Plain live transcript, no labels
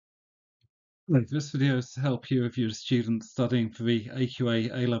Right, this video is to help you if you're a student studying for the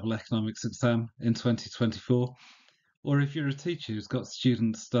AQA A-level Economics exam in 2024, or if you're a teacher who's got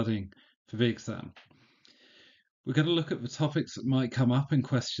students studying for the exam. We're going to look at the topics that might come up in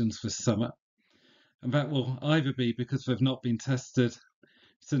questions this summer, and that will either be because they've not been tested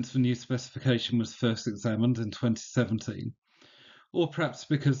since the new specification was first examined in 2017, or perhaps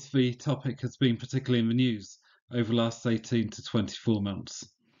because the topic has been particularly in the news over the last 18 to 24 months.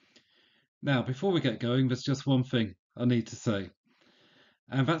 Now, before we get going, there's just one thing I need to say,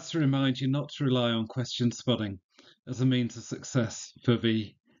 and that's to remind you not to rely on question spotting as a means of success for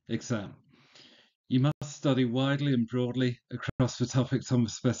the exam. You must study widely and broadly across the topics on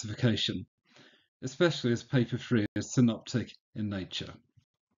the specification, especially as paper 3 is synoptic in nature.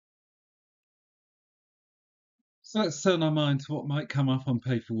 So let's turn our mind to what might come up on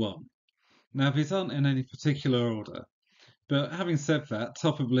paper 1. Now, these aren't in any particular order, but having said that,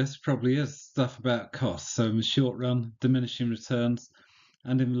 top of the list probably is stuff about costs. So in the short run, diminishing returns,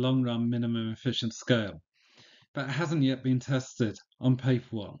 and in the long run, minimum efficient scale. That hasn't yet been tested on paper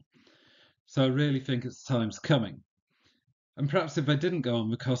 1. So I really think its time's coming. And perhaps if they didn't go on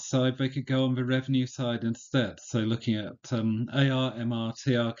the cost side, they could go on the revenue side instead. So looking at AR, MR,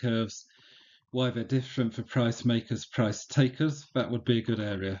 TR curves, why they're different for price makers, price takers, that would be a good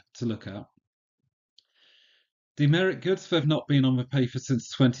area to look at. Demerit goods, they've not been on the paper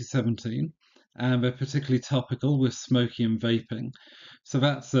since 2017, and they're particularly topical with smoking and vaping. So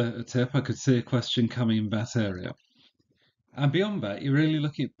that's a tip. I could see a question coming in that area. And beyond that, you're really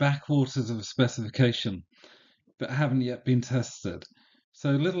looking at backwaters of a specification that haven't yet been tested.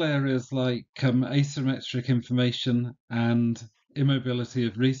 So little areas like asymmetric information and immobility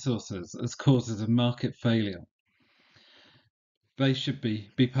of resources as causes of market failure. They should be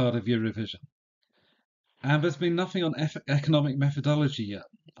part of your revision. And there's been nothing on economic methodology yet,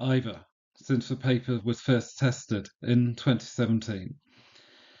 either, since the paper was first tested in 2017.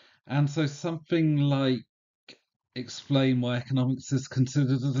 And so something like explain why economics is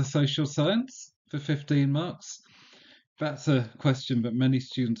considered as a social science for 15 marks. That's a question that many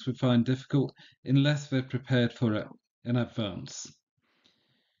students would find difficult unless they're prepared for it in advance.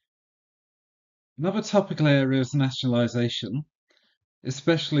 Another topical area is nationalisation,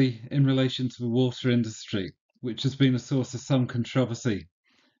 especially in relation to the water industry, which has been a source of some controversy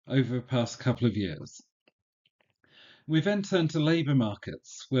over the past couple of years. We then turn to labour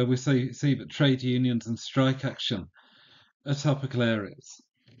markets, where we see that trade unions and strike action are topical areas.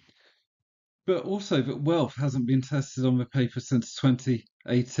 But also that wealth hasn't been tested on the paper since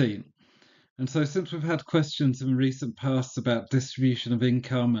 2018. And so since we've had questions in recent past about distribution of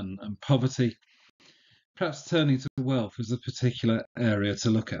income and poverty, perhaps turning to wealth is a particular area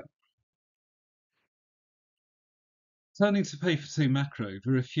to look at. Turning to paper 2 macro,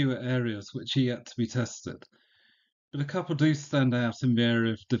 there are fewer areas which are yet to be tested, but a couple do stand out in the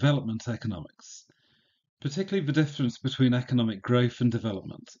area of development economics, particularly the difference between economic growth and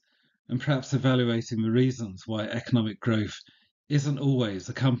development, and perhaps evaluating the reasons why economic growth isn't always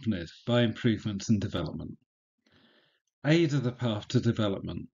accompanied by improvements in development. Aid of the path to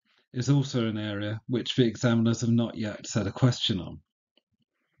development is also an area which the examiners have not yet set a question on.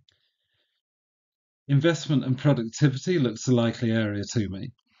 Investment and productivity looks a likely area to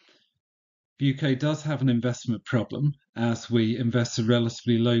me. The UK does have an investment problem as we invest a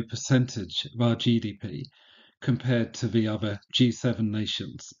relatively low percentage of our GDP compared to the other G7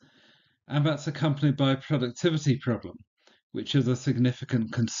 nations. And that's accompanied by a productivity problem, which is a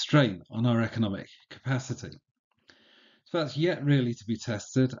significant constraint on our economic capacity. So that's yet really to be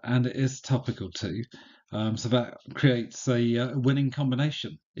tested, and it is topical too. So that creates a winning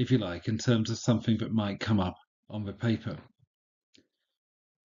combination, if you like, in terms of something that might come up on the paper.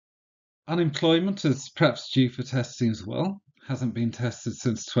 Unemployment is perhaps due for testing as well, hasn't been tested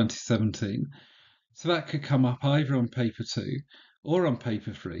since 2017. So that could come up either on paper 2 or on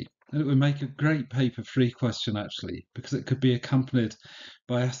paper 3. And it would make a great paper 3 question actually, because it could be accompanied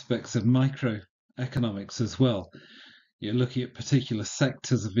by aspects of microeconomics as well. You're looking at particular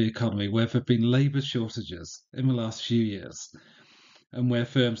sectors of the economy where there have been labour shortages in the last few years and where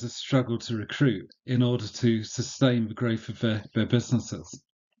firms have struggled to recruit in order to sustain the growth of their businesses.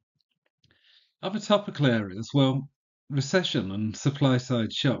 Other topical areas, well, recession and supply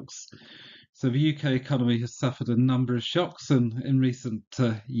side shocks. So the UK economy has suffered a number of shocks in recent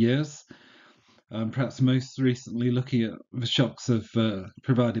years, perhaps most recently looking at the shocks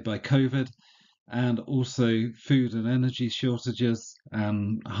provided by COVID, and also food and energy shortages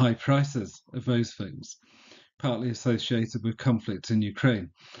and high prices of those things, partly associated with conflict in Ukraine.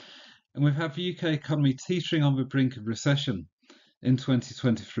 And we've had the UK economy teetering on the brink of recession in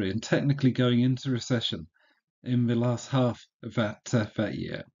 2023 and technically going into recession in the last half of that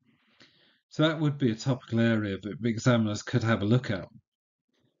year. So that would be a topical area that examiners could have a look at.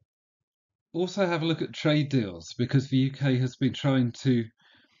 Also have a look at trade deals, because the UK has been trying to,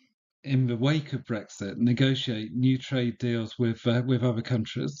 in the wake of Brexit, negotiate new trade deals with other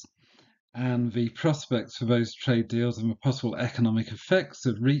countries, and the prospects for those trade deals and the possible economic effects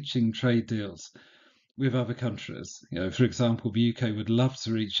of reaching trade deals with other countries. For example, the UK would love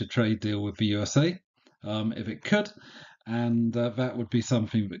to reach a trade deal with the USA if it could, and that would be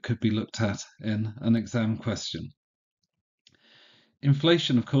something that could be looked at in an exam question.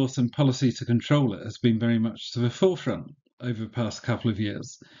 Inflation, of course, and policy to control it has been very much to the forefront over the past couple of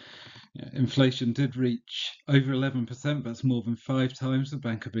years. Inflation did reach over 11%, that's more than 5 times the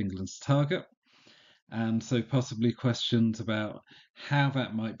Bank of England's target. And so possibly questions about how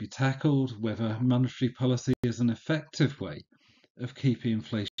that might be tackled, whether monetary policy is an effective way of keeping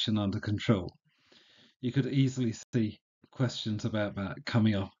inflation under control. You could easily see questions about that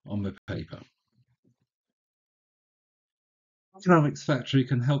coming up on the paper. Economics Factory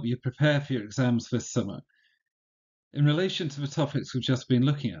can help you prepare for your exams this summer. In relation to the topics we've just been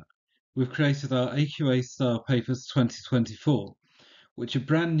looking at, we've created our AQA style papers 2024, which are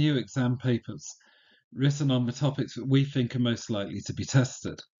brand new exam papers written on the topics that we think are most likely to be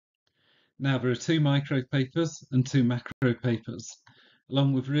tested. Now, there are 2 micro papers and 2 macro papers,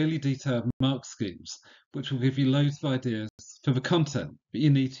 along with really detailed mark schemes, which will give you loads of ideas for the content that you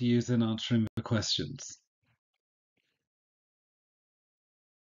need to use in answering the questions.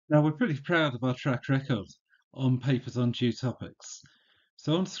 Now, we're pretty proud of our track record on papers on due topics.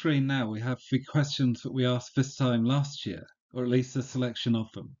 So on screen now, we have the questions that we asked this time last year, or at least a selection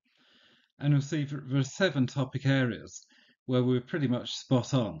of them. And you'll see that there are 7 topic areas where we were pretty much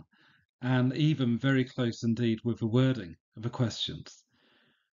spot on, and even very close indeed with the wording of the questions.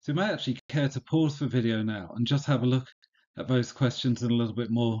 So you may actually care to pause the video now and just have a look at those questions in a little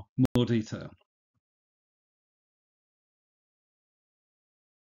bit more detail.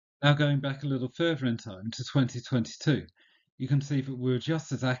 Now going back a little further in time to 2022, you can see that we were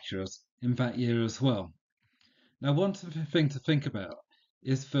just as accurate in that year as well. Now, one thing to think about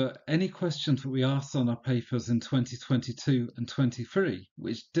is for any questions that we asked on our papers in 2022 and 23,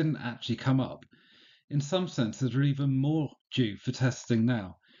 which didn't actually come up, in some senses are even more due for testing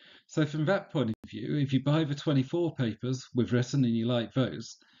now. So from that point of view, if you buy the 24 papers we've written and you like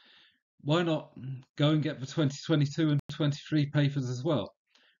those, why not go and get the 2022 and 23 papers as well?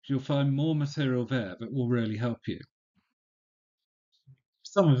 You'll find more material there that will really help you.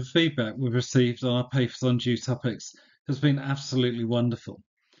 Some of the feedback we've received on our papers on due topics has been absolutely wonderful.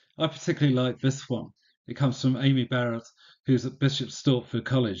 I particularly like this one. It comes from Amy Barrett, who's at Bishop Stortford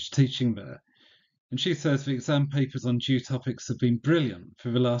College teaching there. And she says the exam papers on due topics have been brilliant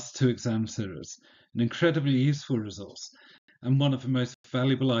for the last 2 exam series, an incredibly useful resource, and one of the most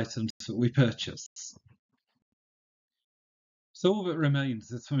valuable items that we purchase. So all that remains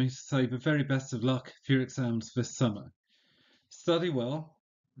is for me to say the very best of luck for your exams this summer. Study well,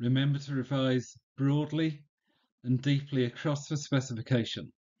 remember to revise broadly and deeply across the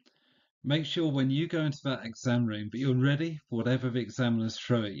specification. Make sure when you go into that exam room that you're ready for whatever the examiners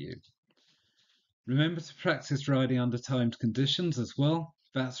throw at you. Remember to practice writing under timed conditions as well,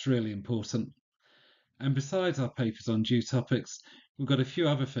 that's really important. And besides our papers on due topics, we've got a few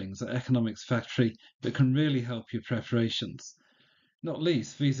other things at Economics Factory that can really help your preparations. Not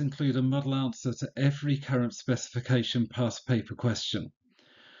least, these include a model answer to every current specification past paper question.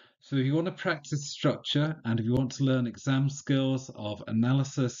 So if you want to practice structure and if you want to learn exam skills of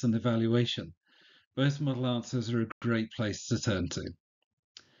analysis and evaluation, those model answers are a great place to turn to.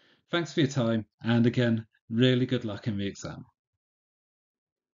 Thanks for your time, and again, really good luck in the exam.